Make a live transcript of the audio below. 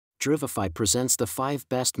Drivify presents the 5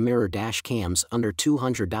 best mirror dash cams under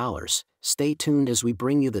 $200. Stay tuned as we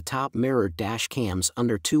bring you the top mirror dash cams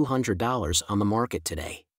under $200 on the market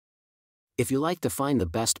today. If you like to find the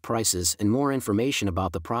best prices and more information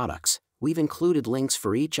about the products, we've included links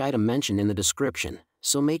for each item mentioned in the description,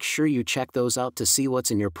 so make sure you check those out to see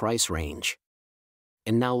what's in your price range.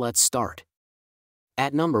 And now let's start.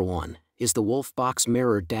 At number 1 is the WOLFBOX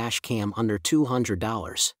Mirror Dash Cam under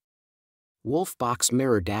 $200. WOLFBOX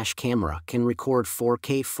Mirror Dash camera can record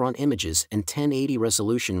 4K front images and 1080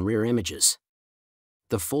 resolution rear images.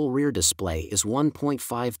 The full rear display is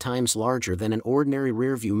 1.5 times larger than an ordinary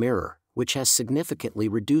rearview mirror, which has significantly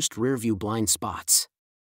reduced rearview blind spots.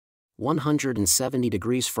 170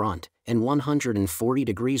 degrees front and 140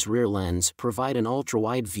 degrees rear lens provide an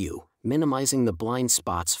ultra-wide view, minimizing the blind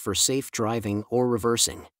spots for safe driving or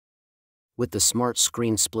reversing. With the Smart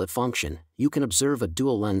Screen Split function, you can observe a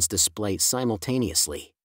dual-lens display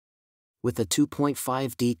simultaneously. With a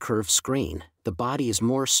 2.5D curved screen, the body is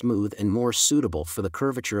more smooth and more suitable for the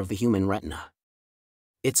curvature of the human retina.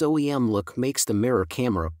 Its OEM look makes the mirror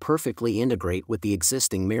camera perfectly integrate with the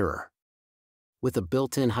existing mirror. With a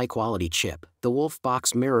built-in high-quality chip, the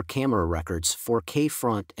WOLFBOX mirror camera records 4K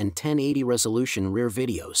front and 1080 resolution rear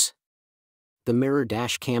videos. The Mirror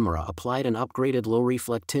Dash camera applied an upgraded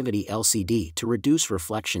low-reflectivity LCD to reduce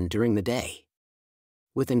reflection during the day.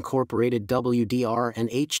 With incorporated WDR and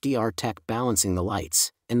HDR tech balancing the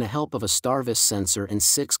lights, and the help of a StarVis sensor and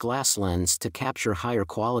 6-glass lens to capture higher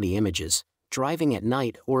quality images, driving at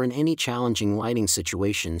night or in any challenging lighting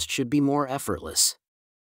situations should be more effortless.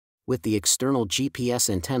 With the external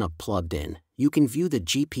GPS antenna plugged in, you can view the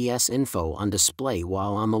GPS info on display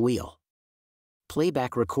while on the wheel.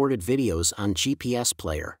 Playback recorded videos on GPS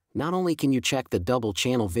player. Not only can you check the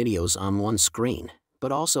double-channel videos on one screen,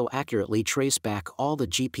 but also accurately trace back all the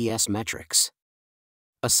GPS metrics.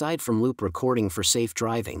 Aside from loop recording for safe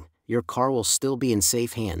driving, your car will still be in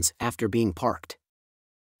safe hands after being parked.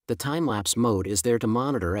 The time-lapse mode is there to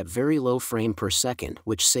monitor at very low frame per second,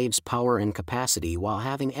 which saves power and capacity while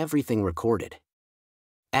having everything recorded.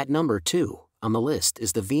 At number 2 on the list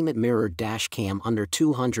is the Veement Mirror Dash Cam under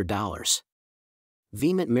 $200.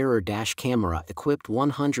 Veement Mirror Dash camera equipped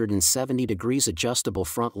 170 degrees adjustable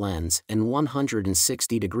front lens and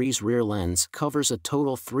 160 degrees rear lens covers a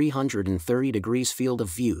total 330 degrees field of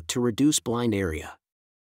view to reduce blind area.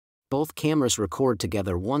 Both cameras record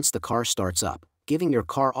together once the car starts up, giving your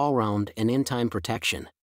car all-round and in-time protection.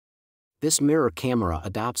 This mirror camera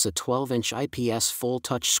adopts a 12-inch IPS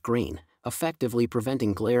full-touch screen, effectively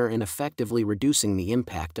preventing glare and effectively reducing the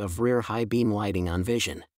impact of rear high-beam lighting on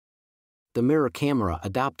vision. The mirror camera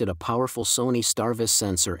adopted a powerful Sony StarVis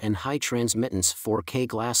sensor and high transmittance 4K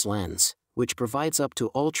glass lens, which provides up to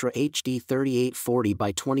Ultra HD 3840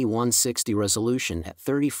 by 2160 resolution at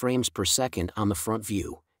 30 frames per second on the front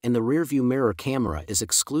view, and the rearview mirror camera is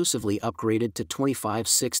exclusively upgraded to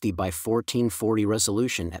 2560 by 1440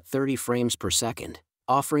 resolution at 30 frames per second,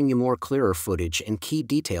 offering you more clearer footage and key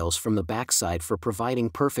details from the backside for providing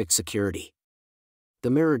perfect security. The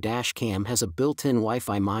Mirror Dash Cam has a built-in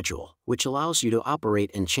Wi-Fi module, which allows you to operate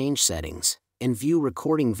and change settings, and view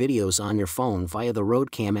recording videos on your phone via the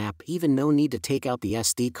RoadCam app. Even no need to take out the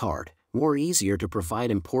SD card, more easier to provide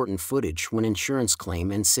important footage when insurance claim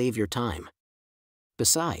and save your time.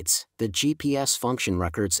 Besides, the GPS function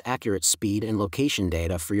records accurate speed and location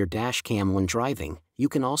data for your dash cam when driving. You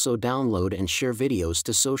can also download and share videos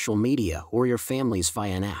to social media or your families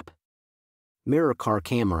via an app. Mirror Car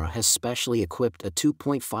Camera has specially equipped a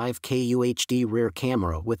 2.5K UHD rear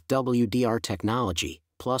camera with WDR technology,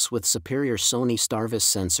 plus with superior Sony StarVis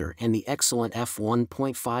sensor and the excellent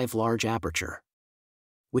f1.5 large aperture,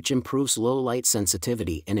 which improves low light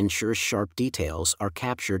sensitivity and ensures sharp details are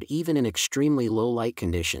captured even in extremely low light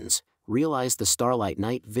conditions. Realize the starlight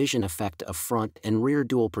night vision effect of front and rear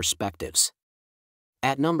dual perspectives.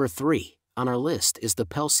 At number 3 on our list is the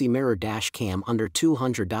Pelsee Mirror Dash Cam under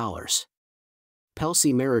 $200.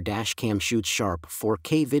 Pelsee Mirror Dash Cam shoots sharp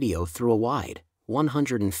 4K video through a wide,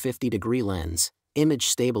 150-degree lens, image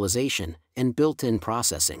stabilization, and built-in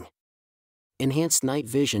processing. Enhanced night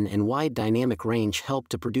vision and wide dynamic range help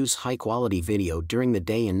to produce high-quality video during the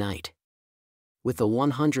day and night. With a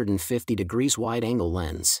 150 degrees wide-angle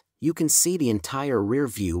lens, you can see the entire rear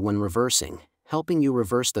view when reversing, helping you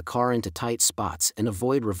reverse the car into tight spots and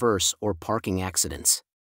avoid reverse or parking accidents.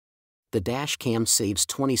 The dash cam saves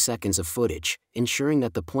 20 seconds of footage, ensuring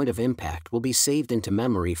that the point of impact will be saved into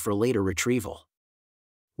memory for later retrieval.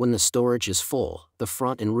 When the storage is full, the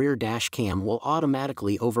front and rear dash cam will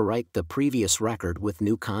automatically overwrite the previous record with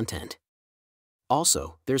new content.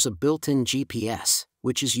 Also, there's a built-in GPS,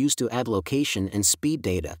 which is used to add location and speed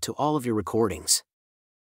data to all of your recordings.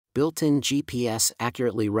 Built-in GPS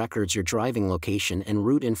accurately records your driving location and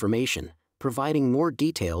route information, providing more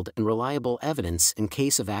detailed and reliable evidence in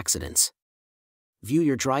case of accidents. View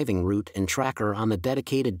your driving route and tracker on the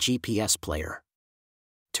dedicated GPS player.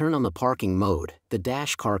 Turn on the parking mode. The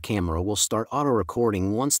dash car camera will start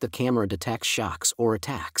auto-recording once the camera detects shocks or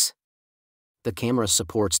attacks. The camera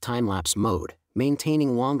supports time-lapse mode,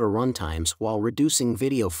 maintaining longer runtimes while reducing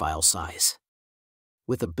video file size.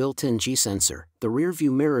 With a built-in G-sensor, the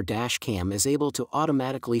rearview mirror dash cam is able to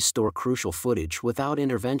automatically store crucial footage without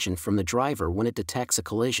intervention from the driver when it detects a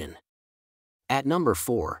collision. At number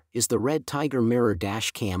 4 is the Red Tiger Mirror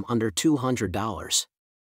Dash Cam under $200.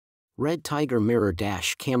 Red Tiger Mirror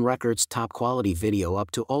Dash Cam records top-quality video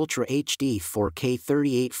up to Ultra HD 4K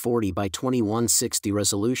 3840 by 2160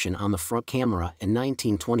 resolution on the front camera and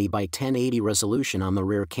 1920 by 1080 resolution on the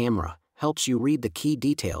rear camera, helps you read the key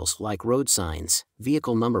details like road signs,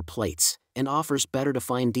 vehicle number plates, and offers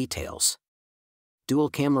better-defined details.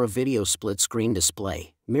 Dual-camera video split-screen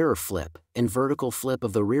display, mirror flip, and vertical flip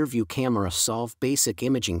of the rearview camera solve basic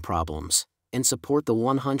imaging problems, and support the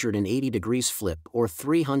 180 degrees flip or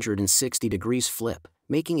 360 degrees flip,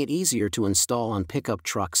 making it easier to install on pickup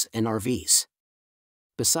trucks and RVs.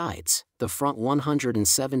 Besides, the front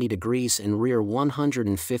 170 degrees and rear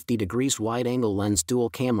 150 degrees wide-angle lens dual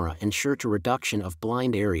camera ensure to reduction of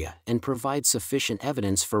blind area and provide sufficient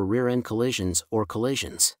evidence for rear-end collisions or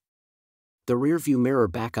collisions. The rearview mirror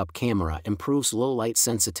backup camera improves low-light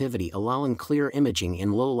sensitivity, allowing clear imaging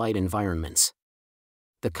in low-light environments.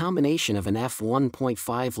 The combination of an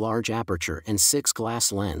f1.5 large aperture and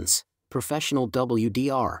 6-glass lens, professional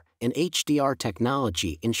WDR, and HDR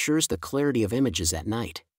technology ensures the clarity of images at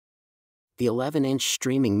night. The 11-inch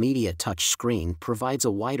streaming media touchscreen provides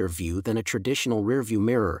a wider view than a traditional rearview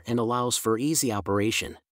mirror and allows for easy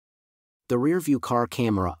operation. The rearview car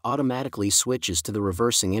camera automatically switches to the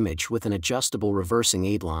reversing image with an adjustable reversing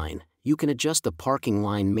aid line. You can adjust the parking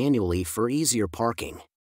line manually for easier parking.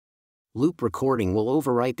 Loop recording will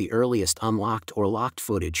overwrite the earliest unlocked or locked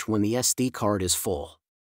footage when the SD card is full.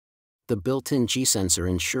 The built-in G-sensor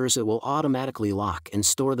ensures it will automatically lock and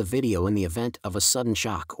store the video in the event of a sudden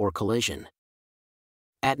shock or collision.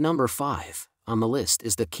 At number 5 on the list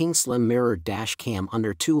is the King Slim Mirror Dash Cam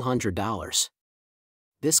under $200.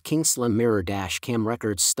 This King Slim Mirror Dash Cam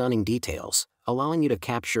records stunning details, allowing you to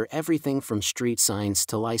capture everything from street signs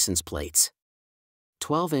to license plates.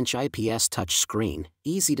 12-inch IPS touchscreen,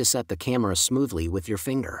 easy to set the camera smoothly with your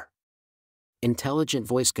finger. Intelligent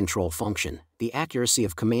voice control function, the accuracy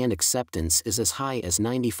of command acceptance is as high as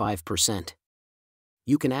 95%.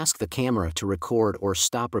 You can ask the camera to record or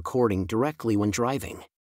stop recording directly when driving.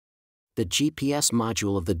 The GPS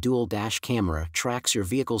module of the dual dash camera tracks your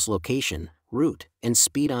vehicle's location, route, and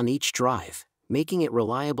speed on each drive, making it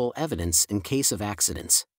reliable evidence in case of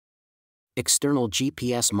accidents. External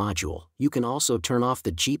GPS module, you can also turn off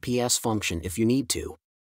the GPS function if you need to.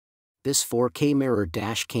 This 4K mirror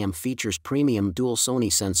dash cam features premium dual Sony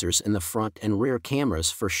sensors in the front and rear cameras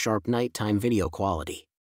for sharp nighttime video quality.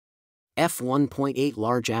 f1.8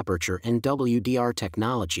 large aperture and WDR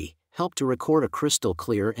technology help to record a crystal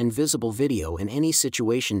clear and visible video in any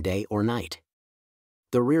situation, day or night.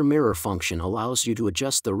 The rear mirror function allows you to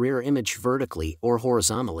adjust the rear image vertically or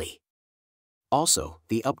horizontally. Also,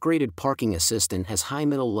 the upgraded parking assistant has high,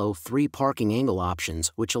 middle, low 3 parking angle options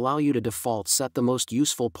which allow you to default set the most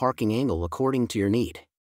useful parking angle according to your need.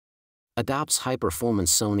 Adopts high-performance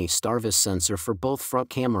Sony StarVis sensor for both front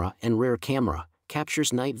camera and rear camera,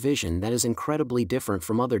 captures night vision that is incredibly different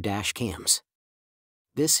from other dash cams.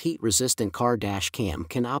 This heat-resistant car dash cam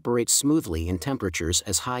can operate smoothly in temperatures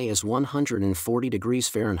as high as 140 degrees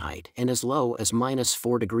Fahrenheit and as low as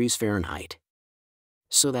 -4 degrees Fahrenheit.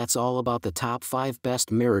 So that's all about the top 5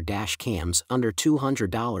 best mirror dash cams under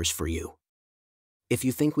 $200 for you. If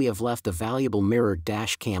you think we have left a valuable mirror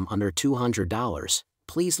dash cam under $200,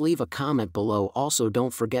 please leave a comment below. Also,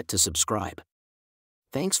 don't forget to subscribe.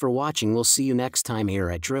 Thanks for watching. We'll see you next time here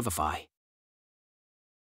at Drivify.